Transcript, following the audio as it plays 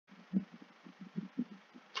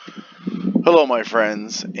Hello my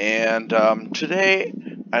friends, and today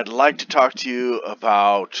I'd like to talk to you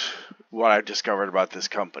about what I've discovered about this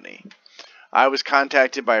company. I was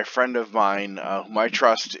contacted by a friend of mine whom I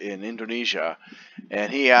trust in Indonesia,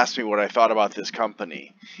 and he asked me what I thought about this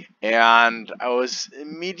company. And I was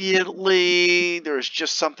immediately, there was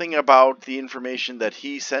just something about the information that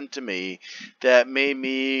he sent to me that made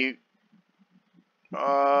me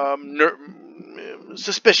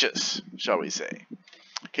suspicious, shall we say.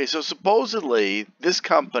 Okay, so supposedly this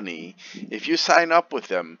company, if you sign up with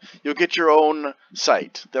them, you'll get your own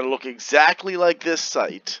site that'll look exactly like this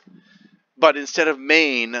site, but instead of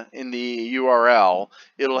main in the URL,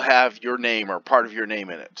 it'll have your name or part of your name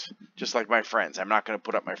in it, just like my friends. I'm not going to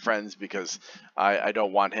put up my friends because I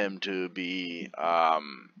don't want him to be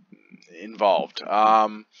involved.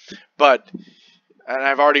 And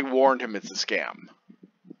I've already warned him it's a scam.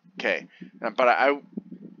 Okay, but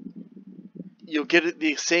you'll get it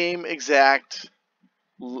the same exact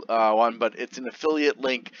one, but it's an affiliate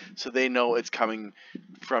link, so they know it's coming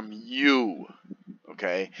from you.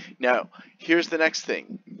 Okay, now here's the next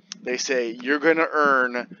thing. They say you're going to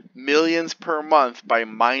earn millions per month by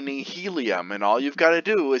mining Helium, and all you've got to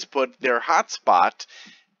do is put their hotspot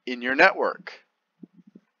in your network.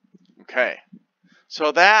 Okay,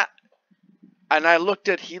 so that, and I looked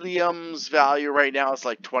at Helium's value right now. It's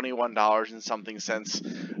like $21 and something cents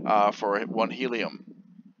for one Helium.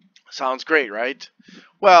 Sounds great, right?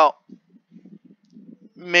 Well,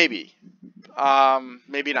 maybe.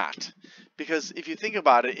 Maybe not. Because if you think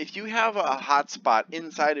about it, if you have a hotspot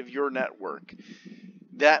inside of your network,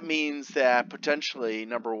 that means that potentially,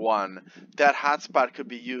 number one, that hotspot could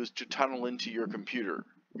be used to tunnel into your computer,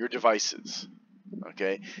 your devices.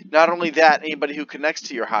 Okay. Not only that, anybody who connects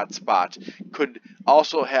to your hotspot could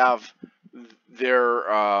also have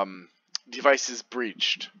their devices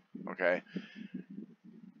breached. Okay.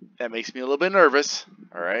 That makes me a little bit nervous.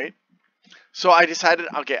 All right. So I decided,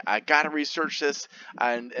 okay, I got to research this,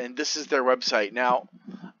 and this is their website. Now,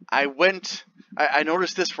 I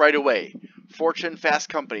noticed this right away. Fortune, Fast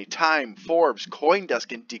Company, Time, Forbes,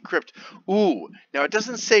 CoinDesk, and Decrypt. Ooh, now it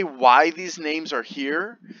doesn't say why these names are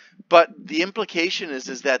here, but the implication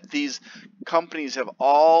is that these companies have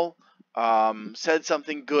all said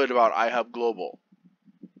something good about iHub Global.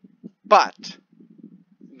 But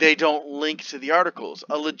they don't link to the articles.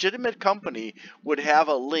 A legitimate company would have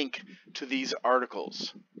a link to these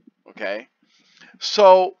articles. Okay?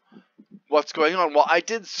 So, what's going on? Well, I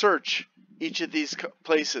did search each of these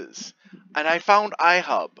places, and I found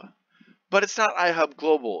iHub. But it's not iHub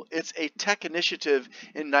Global. It's a tech initiative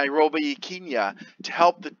in Nairobi, Kenya, to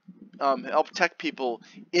help tech people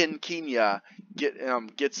in Kenya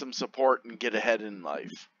get some support and get ahead in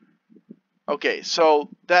life. Okay, so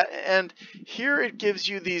that, and here it gives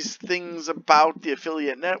you these things about the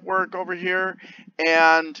affiliate network over here,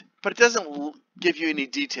 but it doesn't give you any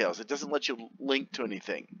details. It doesn't let you link to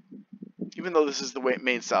anything, even though this is the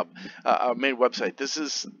main website. This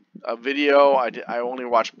is a video. I only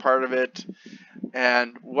watched part of it,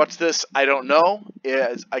 and what's this? I don't know.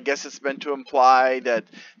 I guess it's meant to imply that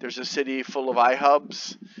there's a city full of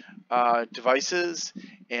iHubs devices,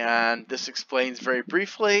 and this explains very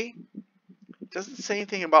briefly. It doesn't say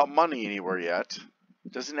anything about money anywhere yet.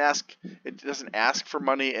 It doesn't ask for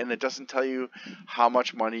money, and it doesn't tell you how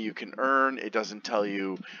much money you can earn. It doesn't tell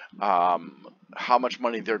you how much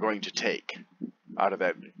money they're going to take out of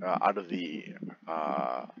the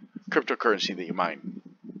cryptocurrency that you mine.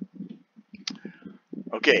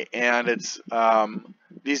 Okay, and it's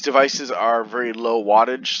these devices are very low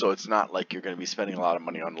wattage, so it's not like you're going to be spending a lot of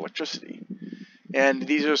money on electricity. And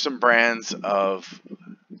these are some brands of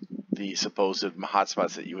the supposed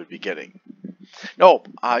hotspots that you would be getting. No,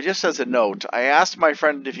 just as a note, I asked my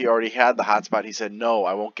friend if he already had the hotspot. He said, no,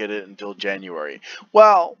 I won't get it until January.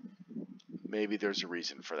 Well, maybe there's a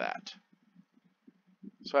reason for that.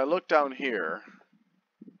 So I look down here.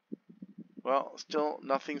 Well, still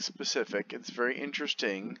nothing specific. It's very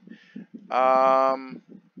interesting. I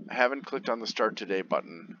haven't clicked on the Start Today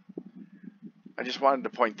button. I just wanted to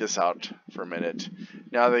point this out for a minute.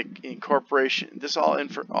 Now the incorporation, this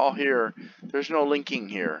all here, there's no linking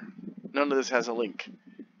here. None of this has a link.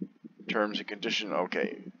 Terms and conditions,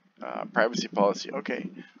 okay. Privacy policy, okay.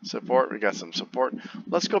 Support, we got some support.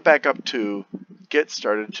 Let's go back up to Get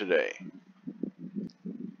Started Today.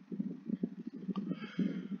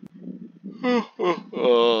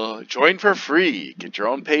 Join for free. Get your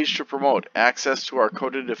own page to promote. Access to our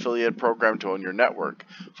coded affiliate program to own your network.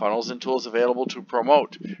 Funnels and tools available to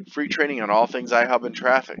promote. Free training on all things iHub and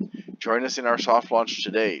traffic. Join us in our soft launch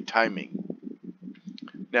today. Timing.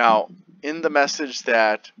 Now, in the message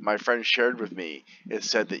that my friend shared with me, it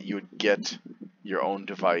said that you would get your own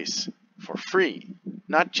device for free,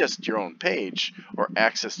 not just your own page or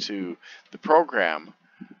access to the program.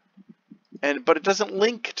 But it doesn't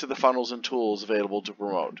link to the funnels and tools available to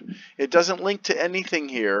promote. It doesn't link to anything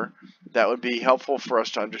here that would be helpful for us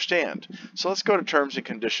to understand. So let's go to terms and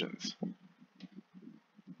conditions.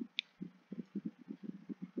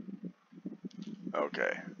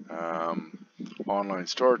 Okay. Online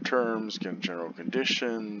store terms, general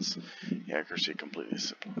conditions, accuracy, completeness,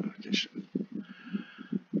 simplification.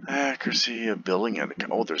 Accuracy of billing.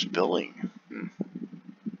 Oh, there's billing.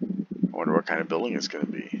 I wonder what kind of billing it's going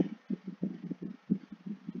to be.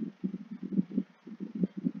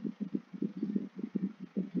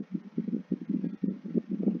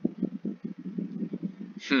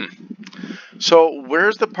 So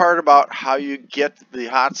where's the part about how you get the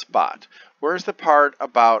hotspot? Where's the part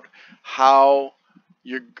about how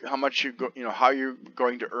you're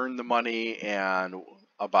going to earn the money and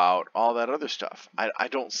about all that other stuff? I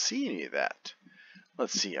don't see any of that.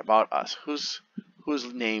 Let's see, about us. Who's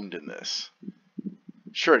named in this?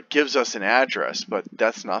 Sure, it gives us an address, but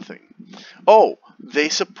that's nothing. Oh, they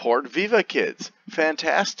support Viva Kids.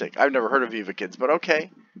 Fantastic. I've never heard of Viva Kids, but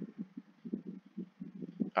okay.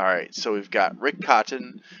 Alright, so we've got Rick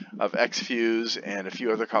Cotton of XFuse and a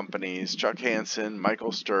few other companies, Chuck Hansen,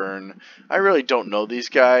 Michael Stern. I really don't know these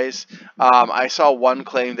guys. I saw one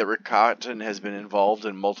claim that Rick Cotton has been involved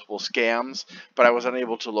in multiple scams, but I was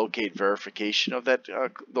unable to locate verification of that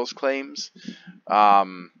those claims. I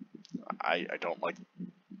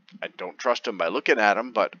don't trust him by looking at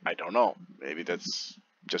him, but I don't know. Maybe that's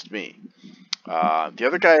just me. The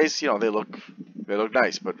other guys, they look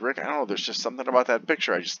nice, but Rick, I don't know, there's just something about that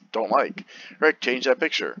picture I just don't like. Rick, change that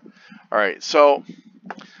picture. Alright, so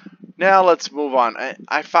now let's move on.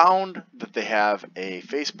 I found that they have a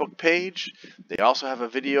Facebook page. They also have a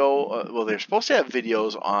video. Well, they're supposed to have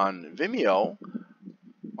videos on Vimeo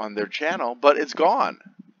on their channel, but it's gone.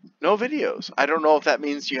 No videos. I don't know if that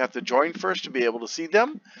means you have to join first to be able to see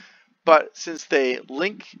them. But since they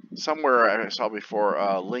link somewhere, I saw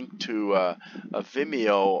before, link to a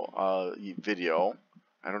Vimeo video,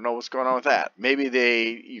 I don't know what's going on with that. Maybe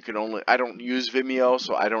I don't use Vimeo,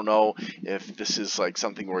 so I don't know if this is like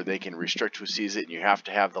something where they can restrict who sees it and you have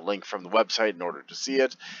to have the link from the website in order to see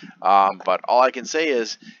it. But all I can say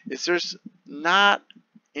is there's not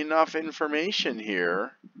enough information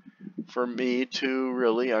here for me to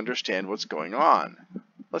really understand what's going on.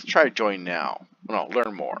 Let's try join now. No,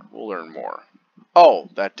 learn more. We'll learn more. Oh,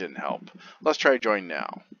 that didn't help. Let's try join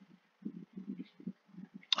now.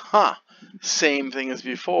 Huh. Same thing as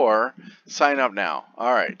before. Sign up now.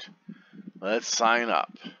 Alright. Let's sign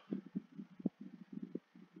up.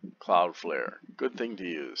 Cloudflare. Good thing to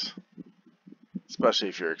use. Especially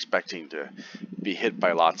if you're expecting to be hit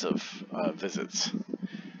by lots of visits.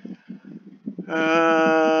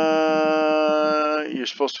 You're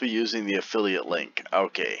supposed to be using the affiliate link.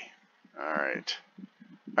 Okay. Alright.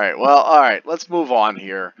 Alright, let's move on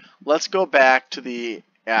here. Let's go back to the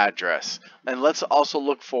address. And let's also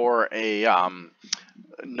look for a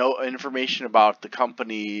no information about the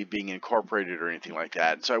company being incorporated or anything like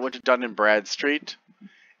that. So I went to Dun & Bradstreet,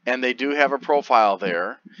 and they do have a profile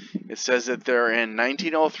there. It says that they're in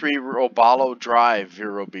 1903 Robalo Drive,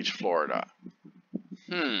 Vero Beach, Florida.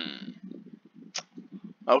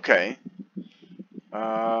 Okay.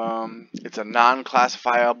 It's a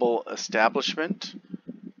non-classifiable establishment.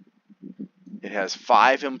 It has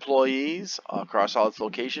 5 employees across all its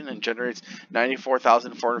locations and generates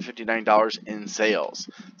 $94,459 in sales.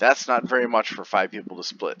 That's not very much for 5 people to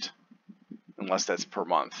split, unless that's per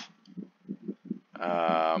month.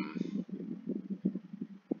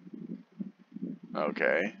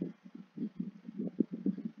 Okay.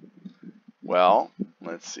 Well,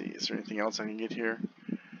 let's see. Is there anything else I can get here?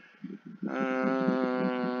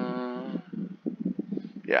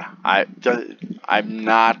 Yeah, I'm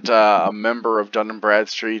not a member of Dun &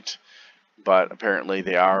 Bradstreet, but apparently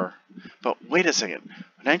they are. But wait a second,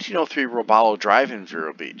 1903 Robalo Drive in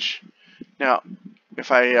Vero Beach. Now,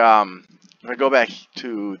 if I go back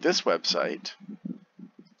to this website,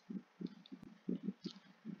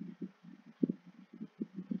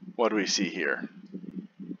 what do we see here?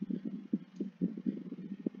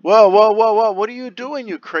 Whoa, whoa, whoa, whoa! What are you doing,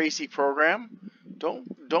 you crazy program?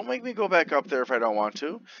 Don't make me go back up there if I don't want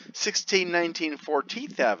to. 1619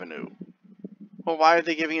 14th Avenue. Well, why are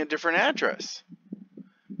they giving a different address?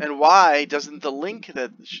 And why doesn't the link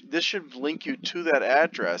that this should link you to that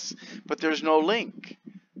address, but there's no link?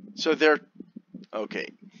 So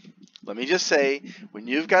okay. Let me just say, when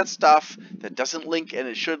you've got stuff that doesn't link and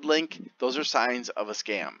it should link, those are signs of a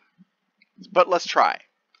scam. But let's try.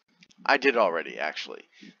 I did already, actually.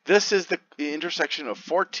 This is the intersection of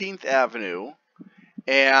 14th Avenue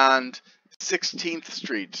and 16th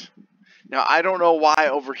Street. Now, I don't know why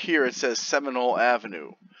over here it says Seminole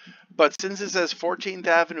Avenue. But since it says 14th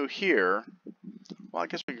Avenue here, well, I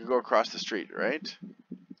guess we could go across the street, right?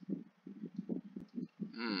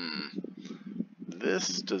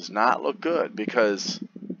 This does not look good because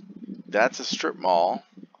that's a strip mall.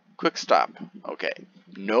 Quick stop. Okay.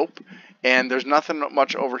 Nope. And there's nothing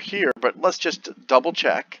much over here, but let's just double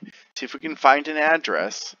check, see if we can find an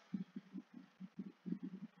address.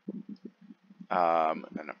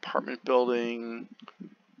 An apartment building,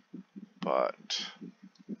 but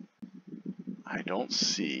I don't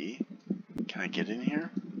see. Can I get in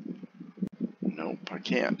here? Nope, I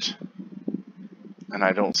can't. And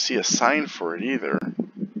I don't see a sign for it either.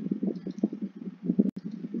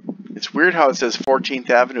 It's weird how it says 14th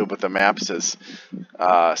Avenue, but the map says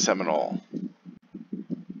Seminole.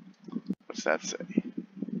 What's that say?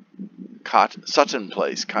 Sutton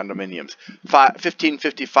Place, condominiums.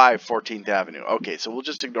 1555 14th Avenue. Okay, so we'll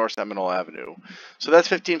just ignore Seminole Avenue. So that's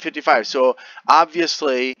 1555. So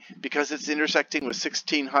obviously, because it's intersecting with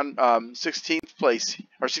 16th Place,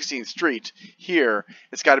 or 16th Street here,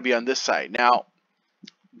 it's got to be on this side. Now,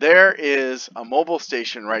 there is a mobile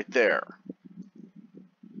station right there.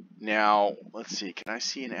 Now, let's see. Can I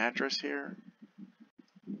see an address here?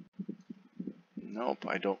 Nope,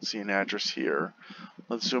 I don't see an address here.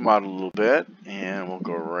 Let's zoom out a little bit, and we'll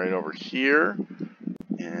go right over here.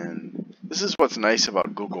 And this is what's nice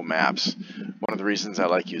about Google Maps. One of the reasons I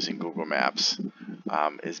like using Google Maps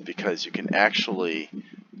is because you can actually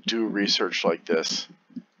do research like this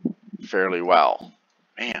fairly well.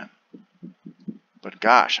 Man. But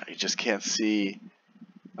gosh, I just can't see.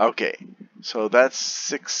 Okay, so that's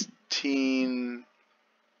 16.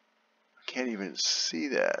 I can't even see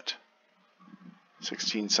that.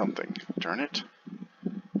 16 something. Darn it.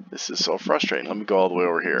 This is so frustrating. Let me go all the way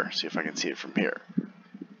over here, see if I can see it from here.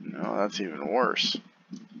 No, that's even worse.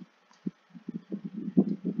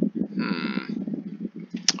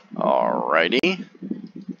 Alrighty.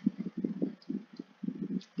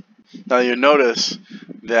 Now you notice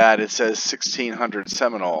that it says 1600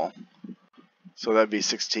 Seminole. So that'd be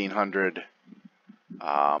 1600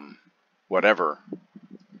 whatever.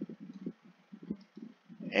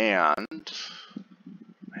 And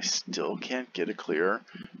I still can't get a clear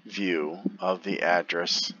view of the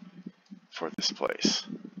address for this place.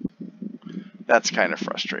 That's kind of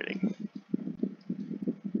frustrating.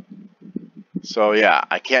 So yeah,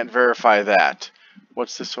 I can't verify that.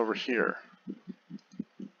 What's this over here?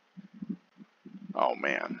 Oh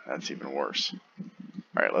man, that's even worse.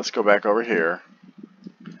 Alright, let's go back over here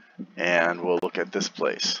and we'll look at this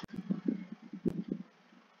place.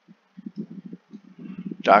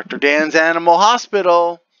 Dr. Dan's Animal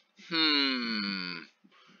Hospital.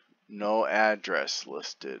 No address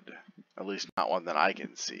listed. At least not one that I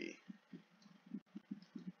can see.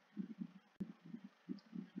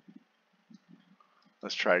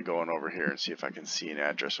 Let's try going over here and see if I can see an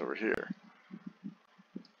address over here.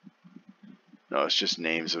 No, it's just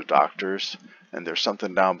names of doctors. And there's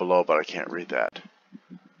something down below, but I can't read that.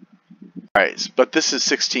 Alright, but this is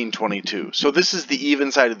 1622. So this is the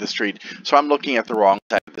even side of the street. So I'm looking at the wrong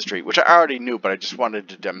side of the street, which I already knew, but I just wanted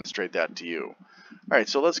to demonstrate that to you. Alright,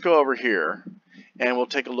 so let's go over here and we'll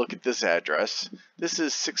take a look at this address. This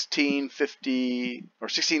is 1650 or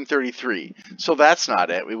 1633. So that's not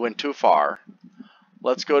it. We went too far.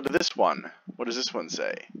 Let's go to this one. What does this one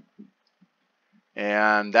say?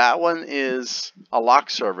 And that one is a lock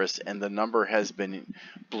service, and the number has been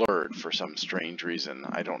blurred for some strange reason.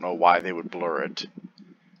 I don't know why they would blur it,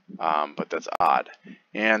 but that's odd.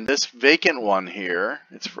 And this vacant one here,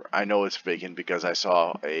 I know it's vacant because I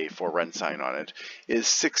saw a for rent sign on it, is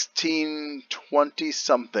 1620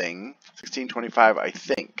 something, 1625 I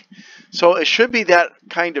think. So it should be that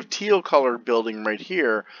kind of teal colored building right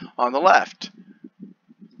here on the left.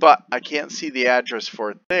 But I can't see the address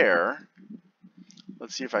for it there.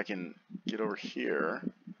 Let's see if I can get over here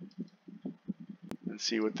and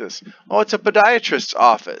see what this... Oh, it's a podiatrist's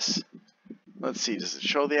office. Let's see, does it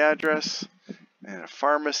show the address? And a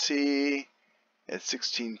pharmacy at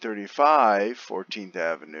 1635 14th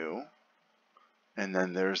Avenue. And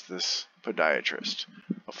then there's this podiatrist,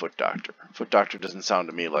 a foot doctor. Foot doctor doesn't sound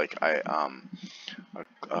to me like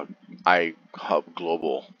iHub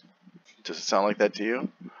Global. Does it sound like that to you?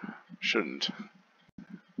 Shouldn't.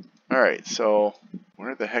 Alright, so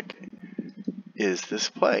where the heck is this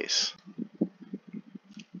place?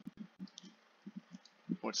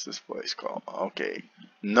 What's this place called? Okay.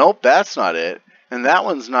 Nope, that's not it. And that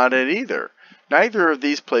one's not it either. Neither of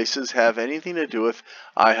these places have anything to do with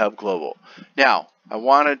iHub Global. Now, I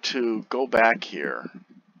wanted to go back here,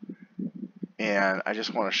 and I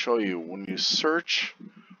just want to show you when you search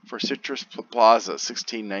for Citrus Plaza,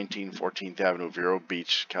 1619 14th Avenue, Vero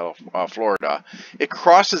Beach, Florida, it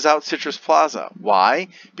crosses out Citrus Plaza. Why?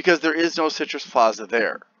 Because there is no Citrus Plaza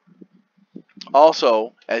there.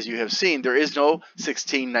 Also, as you have seen, there is no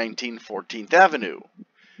 1619 14th Avenue.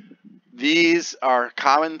 These are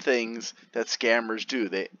common things that scammers do.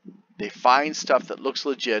 They find stuff that looks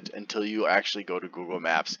legit until you actually go to Google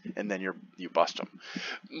Maps, and then you bust them.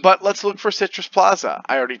 But let's look for Citrus Plaza.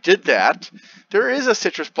 I already did that. There is a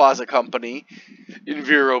Citrus Plaza company in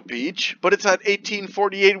Vero Beach, but it's at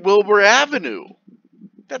 1848 Wilbur Avenue.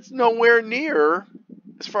 That's nowhere near,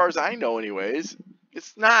 as far as I know anyways.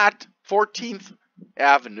 It's not 14th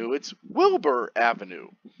Avenue, it's Wilbur Avenue.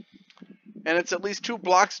 And it's at least 2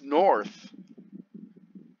 blocks north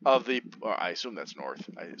of the, well, I assume that's north.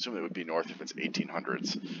 I assume it would be north if it's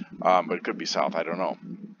 1800s, but it could be south. I don't know.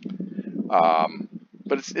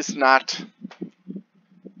 But it's not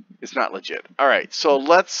legit. All right, so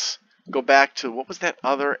let's go back to what was that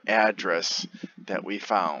other address that we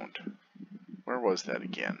found? Where was that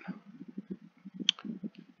again?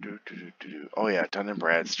 Oh yeah, Dun and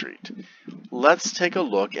Bradstreet. Let's take a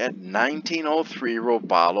look at 1903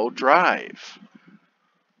 Robalo Drive.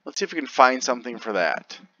 Let's see if we can find something for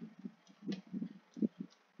that.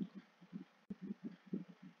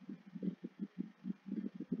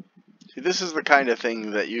 See, this is the kind of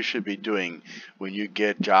thing that you should be doing when you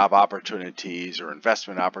get job opportunities or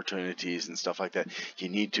investment opportunities and stuff like that. You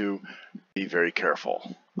need to be very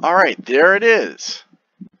careful. All right, there it is.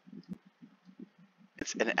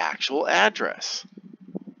 It's an actual address.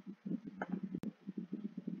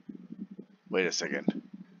 Wait a second.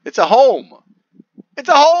 It's a home. It's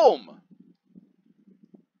a home.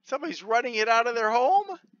 Somebody's running it out of their home?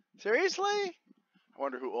 Seriously? I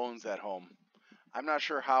wonder who owns that home. I'm not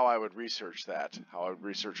sure how I would research that. How I would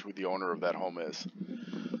research who the owner of that home is.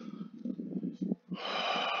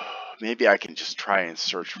 Maybe I can just try and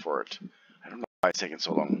search for it. I don't know why it's taking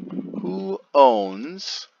so long. Who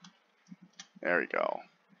owns... There we go.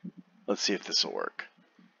 Let's see if this will work.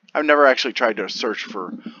 I've never actually tried to search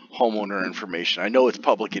for homeowner information. I know it's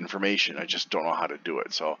public information. I just don't know how to do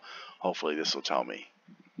it. So hopefully this will tell me.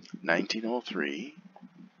 1903.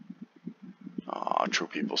 Oh, True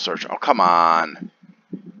People Search. Oh, come on.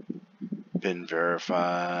 Been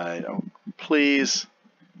verified. Oh, please.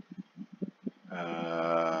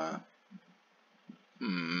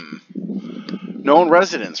 Known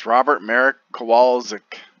residents. Robert Marek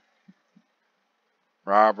Kowalczyk.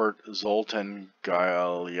 Robert Zoltan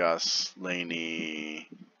Gulyas Laney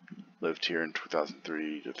lived here in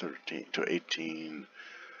 2003 to 18.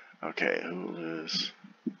 Okay, who is?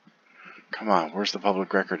 Come on, where's the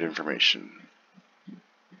public record information?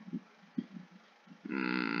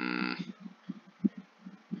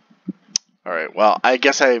 All right, well, I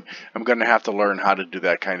guess I'm going to have to learn how to do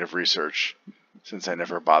that kind of research since I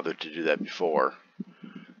never bothered to do that before.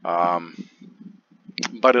 But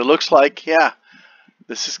it looks like, yeah.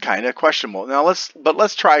 This is kind of questionable. Now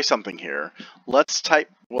let's try something here. Let's type,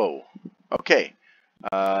 whoa, okay.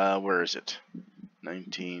 Where is it?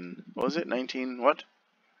 19, what was it? 19, what?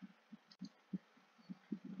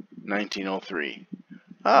 1903.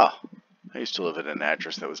 Oh, I used to live at an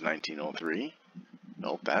address that was 1903.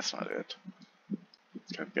 Nope, that's not it.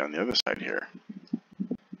 It's got to be on the other side here.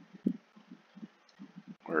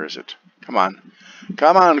 Where is it? Come on.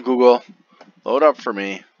 Come on, Google. Load up for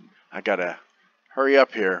me. I gotta hurry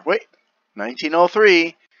up here. Wait,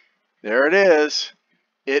 1903. There it is.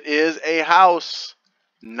 It is a house,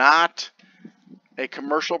 not a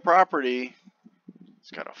commercial property.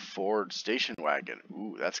 It's got a Ford station wagon.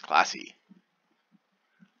 Ooh, that's classy.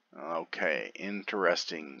 Okay,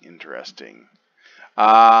 interesting, interesting.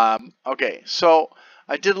 Okay, so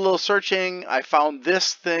I did a little searching. I found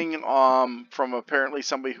this thing from apparently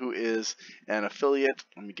somebody who is an affiliate.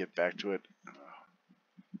 Let me get back to it.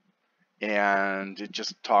 And it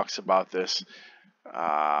just talks about this.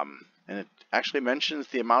 And it actually mentions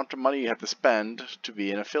the amount of money you have to spend to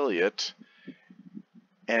be an affiliate.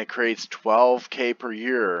 And it creates $12K per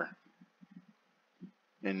year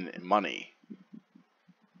in money.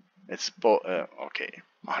 It's okay,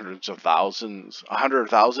 hundreds of thousands,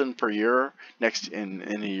 100,000 per year next in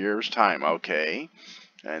a year's time. Okay,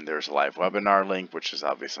 and there's a live webinar link, which is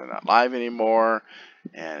obviously not live anymore,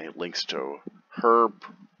 and it links to her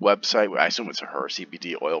website. I assume it's her,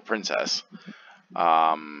 CBD Oil Princess.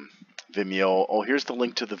 Vimeo. Oh, here's the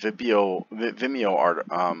link to the Vimeo art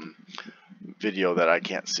video that I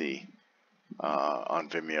can't see on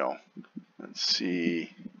Vimeo. Let's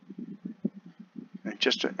see. And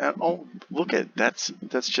just oh, look at that's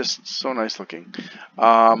just so nice looking.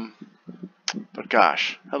 But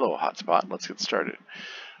gosh, hello hotspot. Let's get started.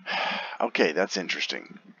 Okay, that's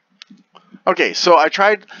interesting. Okay, so I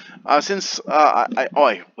tried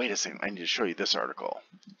wait a second. I need to show you this article.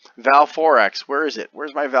 Val4X, where is it?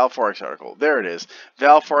 Where's my Val4X article? There it is.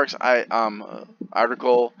 Val4X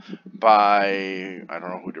article by, I don't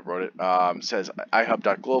know who wrote it, says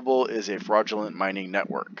iHub.global is a fraudulent mining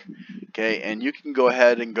network. Okay, and you can go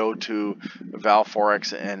ahead and go to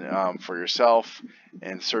Val4X and for yourself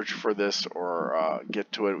and search for this, or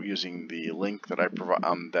get to it using the link that I provide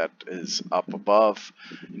that is up above.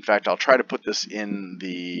 In fact, I'll try to put this in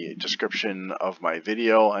the description of my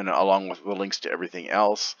video and along with the links to everything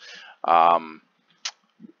else.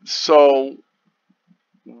 So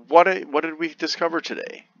what did we discover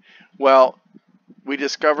today? Well, we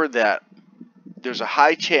discovered that there's a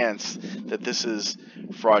high chance that this is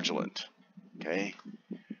fraudulent. Okay.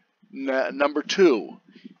 Number two,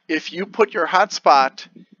 if you put your hotspot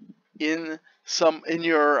in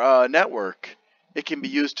your network, it can be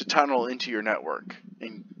used to tunnel into your network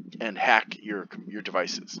and hack your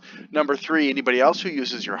devices. Number three, anybody else who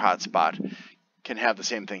uses your hotspot can have the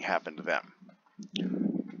same thing happen to them.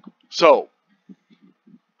 So,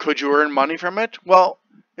 could you earn money from it? Well,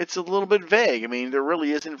 it's a little bit vague. I mean, there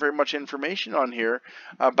really isn't very much information on here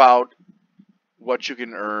about what you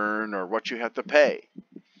can earn or what you have to pay.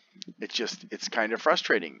 It's kind of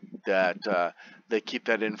frustrating that they keep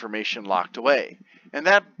that information locked away. And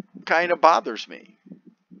that kind of bothers me.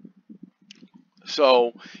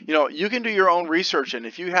 So, you can do your own research, and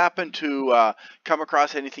if you happen to come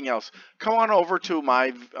across anything else, come on over to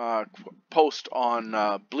my post on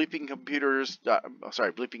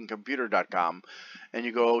bleepingcomputer.com, and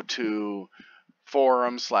you go to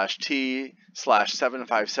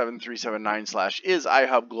forum/t/757379/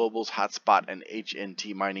 iHub Global's hotspot and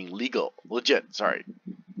HNT mining legit.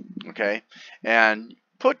 Okay, and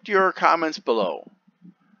put your comments below.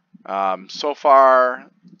 So far,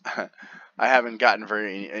 I haven't gotten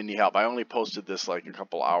any help. I only posted this like a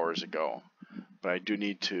couple hours ago, but I do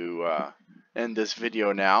need to end this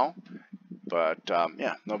video now. But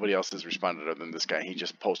yeah, nobody else has responded other than this guy. He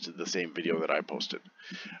just posted the same video that I posted.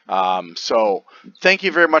 So thank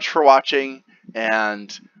you very much for watching,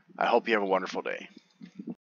 and I hope you have a wonderful day.